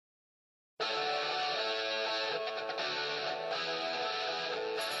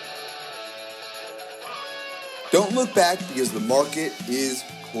Don't look back because the market is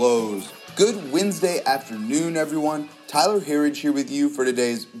closed. Good Wednesday afternoon, everyone. Tyler Herridge here with you for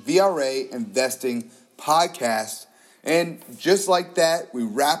today's VRA Investing podcast. And just like that, we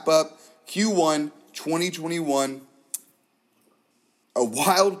wrap up Q1 2021. A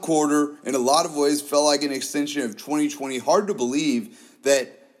wild quarter in a lot of ways, felt like an extension of 2020. Hard to believe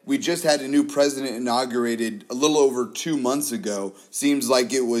that we just had a new president inaugurated a little over 2 months ago. Seems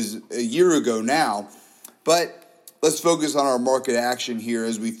like it was a year ago now. But let's focus on our market action here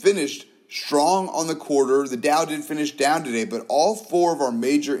as we finished strong on the quarter. The Dow did finish down today, but all four of our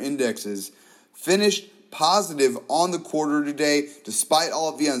major indexes finished positive on the quarter today, despite all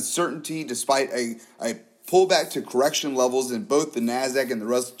of the uncertainty, despite a pullback to correction levels in both the NASDAQ and the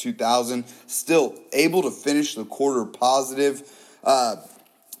Russell 2000, still able to finish the quarter positive.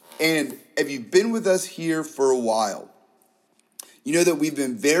 And if you've been with us here for a while, you know that we've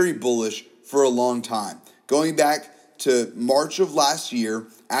been very bullish for a long time. Going back to March of last year,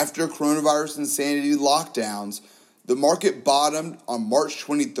 after coronavirus insanity lockdowns, the market bottomed on March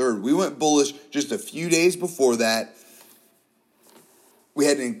 23rd. We went bullish just a few days before that. We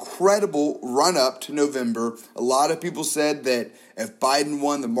had an incredible run up to November. A lot of people said that if Biden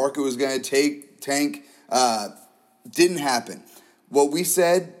won, the market was going to tank. Didn't happen. What we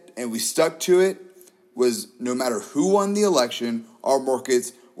said, and we stuck to it, was no matter who won the election, our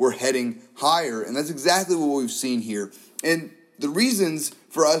markets were heading higher. And that's exactly what we've seen here. And the reasons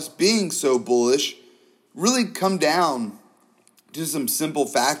for us being so bullish really come down to some simple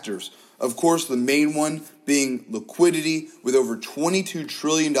factors. Of course, the main one being liquidity, with over $22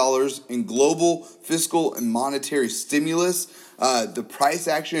 trillion in global fiscal and monetary stimulus. The price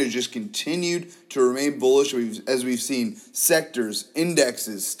action has just continued to remain bullish as we've seen sectors,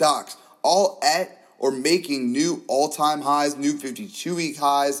 indexes, stocks, all at or making new all-time highs, new 52-week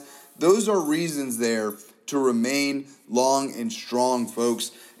highs. Those are reasons there to remain long and strong, folks.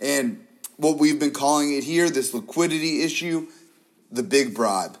 And what we've been calling it here, this liquidity issue, the big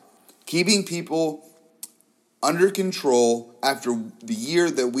bribe. Keeping people under control after the year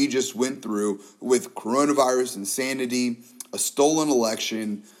that we just went through with coronavirus insanity, a stolen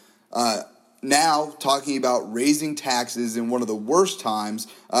election, now talking about raising taxes in one of the worst times,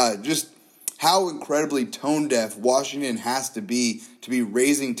 just how incredibly tone deaf Washington has to be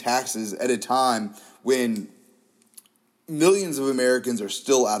raising taxes at a time when millions of Americans are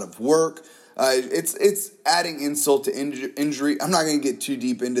still out of work. It's adding insult to injury. I'm not going to get too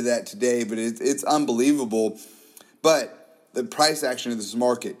deep into that today, but it's unbelievable. But the price action of this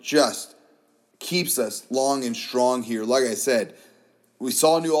market just keeps us long and strong here. Like I said, we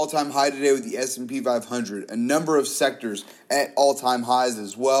saw a new all-time high today with the S&P 500. A number of sectors at all-time highs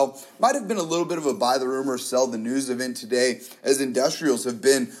as well. Might have been a little bit of a buy the rumor, sell the news event today, as industrials have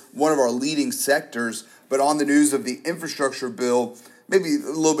been one of our leading sectors. But on the news of the infrastructure bill, maybe a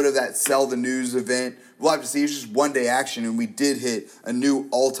little bit of that sell the news event. We'll have to see. It's just one-day action, and we did hit a new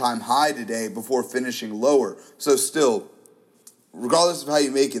all-time high today before finishing lower. So still, regardless of how you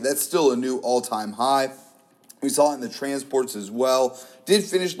make it, that's still a new all-time high. We saw it in the transports as well. Did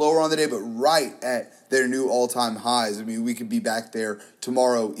finish lower on the day, but right at their new all-time highs. I mean, we could be back there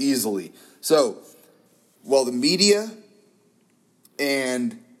tomorrow easily. So, while the media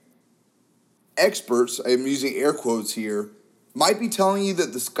and experts, I'm using air quotes here, might be telling you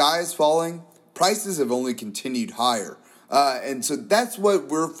that the sky is falling, prices have only continued higher. And so that's what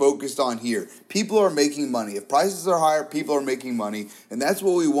we're focused on here. People are making money. If prices are higher, people are making money. And that's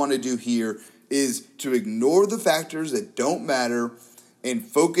what we want to do here, is to ignore the factors that don't matter and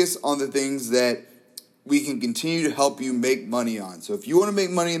focus on the things that we can continue to help you make money on. So if you want to make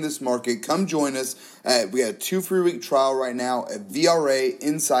money in this market, come join us. We got a 2 free-week trial right now at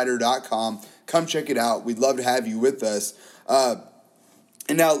VRAinsider.com. Come check it out. We'd love to have you with us.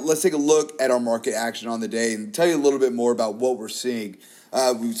 And now let's take a look at our market action on the day and tell you a little bit more about what we're seeing.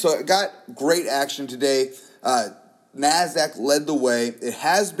 We got great action today. NASDAQ led the way. It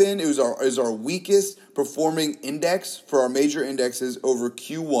was our weakest performing index for our major indexes over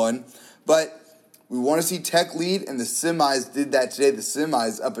Q1. But we want to see tech lead, and the semis did that today. The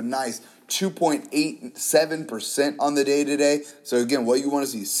semis up a nice 2.87% on the day today. So again, what you want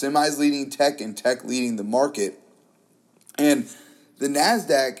to see, semis leading tech and tech leading the market. And the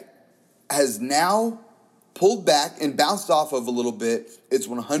NASDAQ has now pulled back and bounced off of a little bit its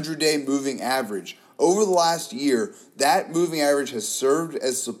 100-day moving average. Over the last year, that moving average has served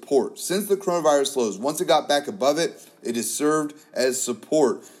as support. Since the coronavirus lows, once it got back above it, it has served as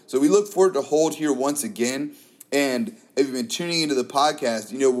support. So we look forward to hold here once again. And if you've been tuning into the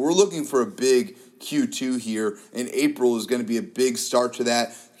podcast, we're looking for a big Q2 here, and April is going to be a big start to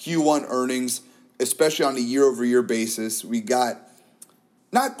that. Q1 earnings especially on a year-over-year basis. We got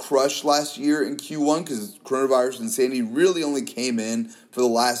not crushed last year in Q1 because coronavirus insanity really only came in for the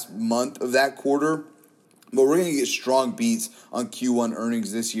last month of that quarter. But we're going to get strong beats on Q1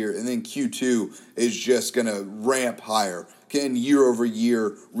 earnings this year. And then Q2 is just going to ramp higher. Getting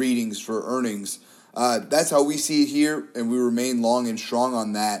year-over-year readings for earnings. That's how we see it here, and we remain long and strong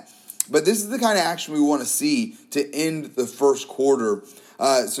on that. But this is the kind of action we want to see to end the first quarter.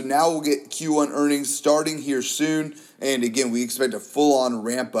 So now we'll get Q1 earnings starting here soon. And again, we expect a full-on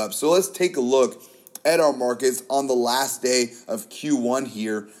ramp up. So let's take a look at our markets on the last day of Q1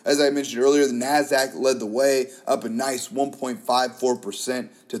 here. As I mentioned earlier, the NASDAQ led the way, up a nice 1.54%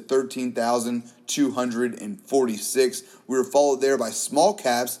 to 13,246. We were followed there by small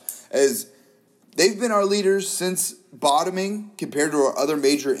caps, as they've been our leaders since bottoming compared to our other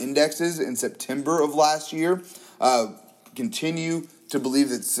major indexes in September of last year. Continue to believe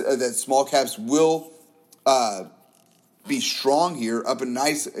that small caps will be strong here, up a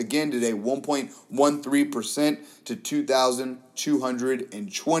nice, again today, 1.13% to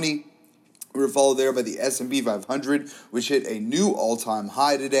 2,220. We were followed there by the S&P 500, which hit a new all-time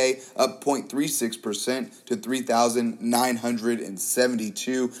high today, up 0.36% to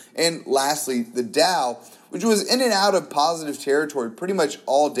 3,972. And lastly, the Dow, which was in and out of positive territory pretty much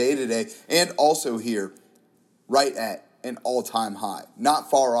all day today, and also here, right at an all-time high.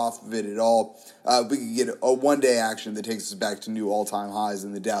 Not far off of it at all. We could get a one-day action that takes us back to new all-time highs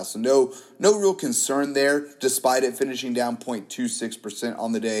in the Dow. So no real concern there, despite it finishing down 0.26%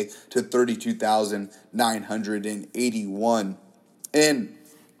 on the day to 32,981. And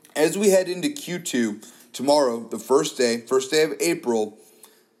as we head into Q2, tomorrow, the first day of April,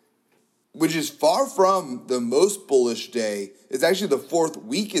 which is far from the most bullish day, it's actually the fourth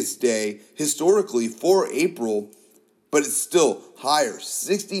weakest day historically for April, but it's still higher,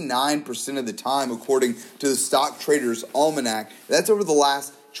 69% of the time, according to the Stock Traders Almanac. That's over the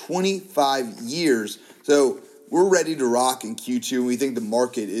last 25 years. So we're ready to rock in Q2, and we think the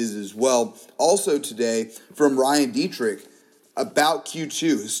market is as well. Also today, from Ryan Dietrich, about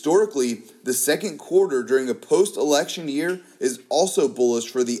Q2. Historically, the second quarter during a post-election year is also bullish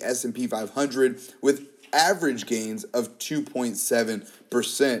for the S&P 500, with average gains of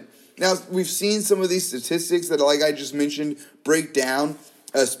 2.7%. Now, we've seen some of these statistics that, like I just mentioned, break down,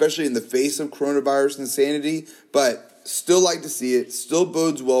 especially in the face of coronavirus insanity, but still like to see it. Still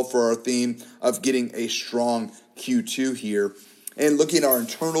bodes well for our theme of getting a strong Q2 here. And looking at our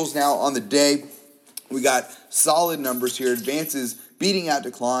internals now on the day, we got solid numbers here. Advances beating out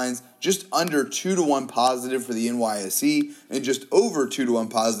declines, just under 2-to-1 positive for the NYSE and just over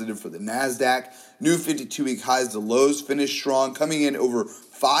 2-to-1 positive for the NASDAQ. New 52-week highs to lows finished strong, coming in over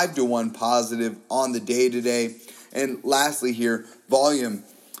 5-to-1 positive on the day today. And lastly here, volume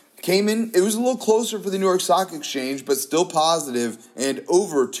came in. It was a little closer for the New York Stock Exchange, but still positive and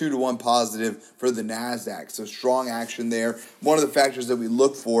over 2-to-1 positive for the NASDAQ. So strong action there. One of the factors that we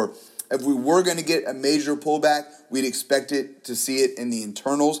look for, if we were going to get a major pullback, we'd expect it to see it in the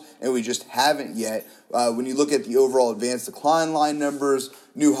internals, and we just haven't yet. When you look at the overall advanced decline line numbers,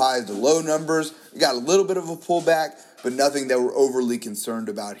 new highs to low numbers, we got a little bit of a pullback, but nothing that we're overly concerned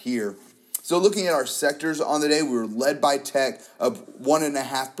about here. So looking at our sectors on the day, we were led by tech, up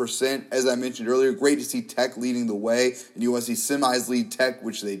 1.5%. As I mentioned earlier, great to see tech leading the way, and you want to see semis lead tech,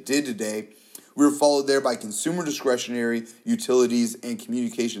 which they did today. We were followed there by consumer discretionary, utilities, and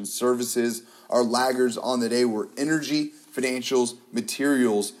communication services. Our laggards on the day were energy, financials,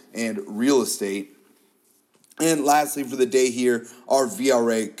 materials, and real estate. And lastly for the day here, our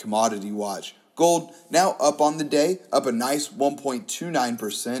VRA commodity watch. Gold now up on the day, up a nice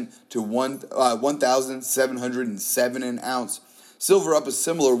 1.29% to 1,707 an ounce. Silver up a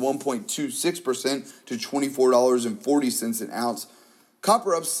similar 1.26% to $24.40 an ounce.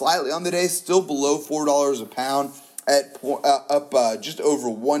 Copper up slightly on the day, still below $4 a pound, up just over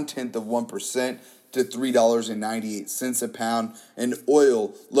 0.1% to $3.98 a pound. And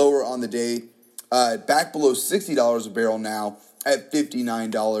oil lower on the day, back below $60 a barrel now at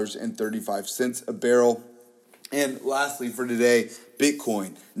 $59.35 a barrel. And lastly for today,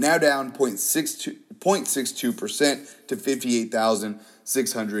 Bitcoin now down 0.62% to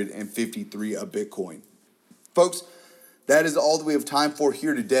 58,653 a Bitcoin. Folks, that is all that we have time for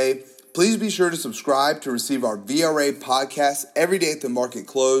here today. Please be sure to subscribe to receive our VRA podcast every day at the market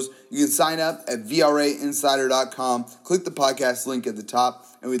close. You can sign up at VRAinsider.com. Click the podcast link at the top,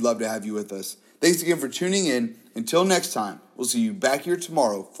 and we'd love to have you with us. Thanks again for tuning in. Until next time, we'll see you back here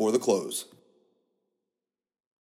tomorrow for the close.